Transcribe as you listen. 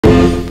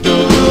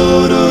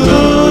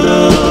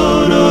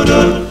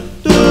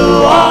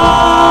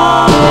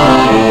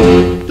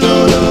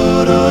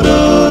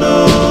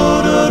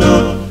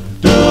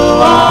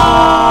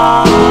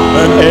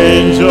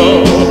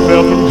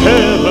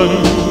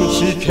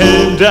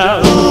came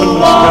down from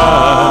the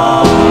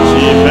sky.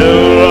 She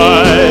fell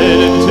right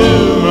into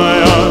my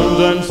arms.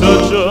 I'm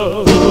such a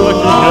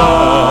lucky guy.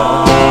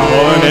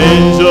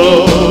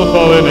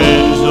 Fallen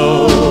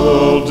angel,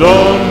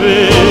 don't be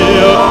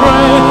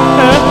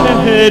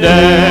afraid.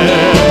 And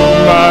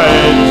my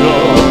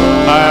angel,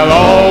 I'll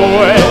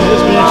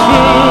always be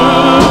true.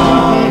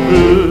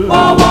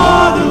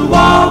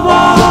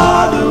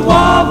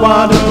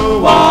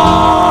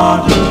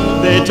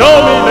 They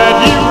told me that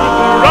you were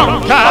the wrong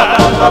kind,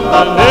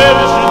 I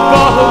never should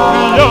fall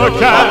for your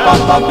kind,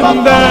 and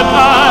that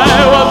I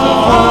was a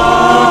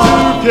fool to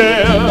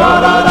care.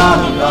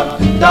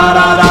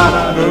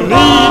 No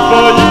need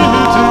for you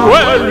to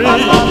worry,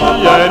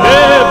 I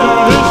never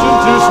listen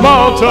to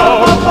small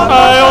talk.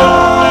 I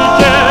only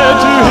care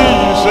to hear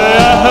you say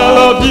I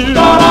love you.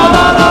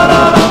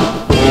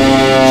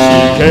 She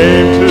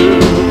came to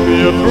be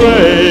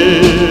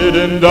afraid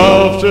and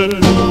often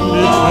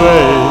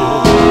betrayed.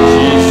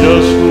 She's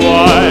just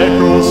like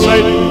old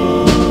Satan.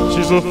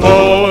 She's a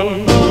fallen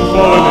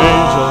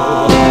angel.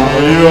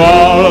 You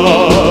are a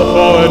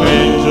fallen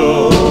angel.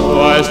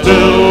 I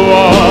still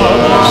want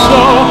you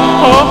so.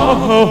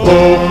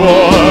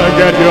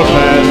 Forget your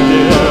past,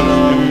 dear,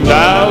 and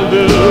I'll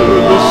do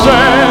the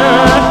same.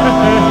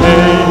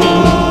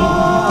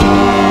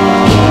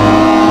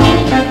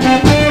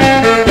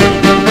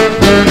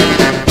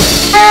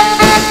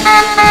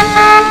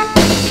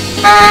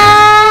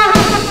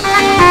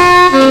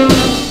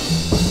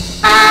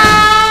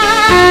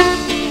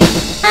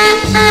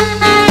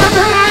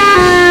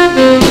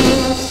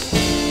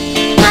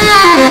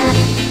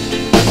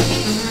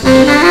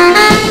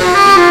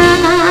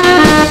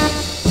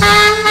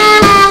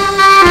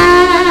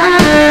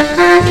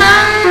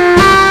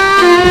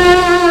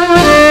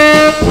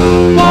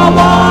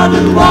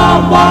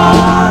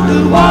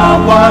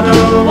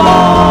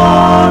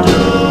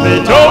 They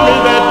told me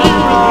that you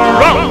were the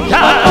wrong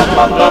kind,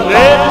 that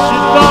never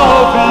should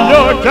fall for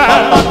your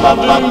kind,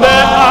 and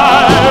that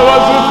I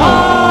was a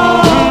fool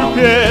to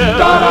care.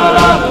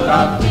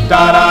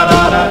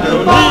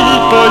 No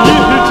need for you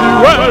to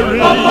worry,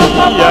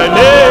 I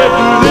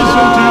never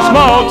listen to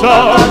small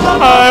talk.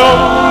 I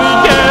only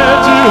care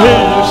to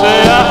hear you say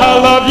I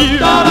love you.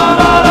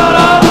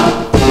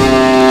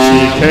 She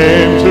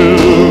came to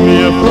me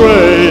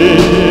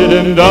afraid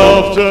and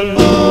often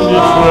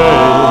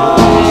betrayed.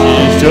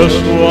 She's just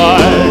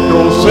like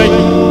old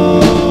Satan.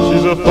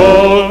 She's a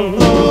fallen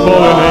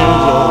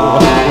angel.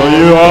 Well,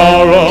 you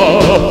are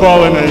a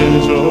fallen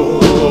angel.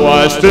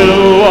 I still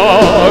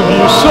love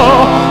you so.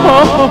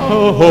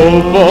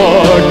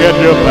 Forget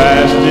your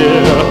past,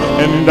 dear,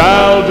 and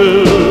I'll do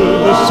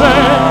the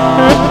same.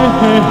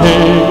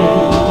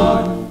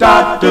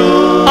 I'll do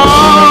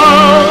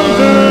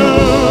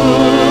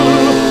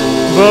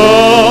the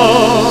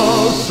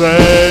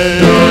same.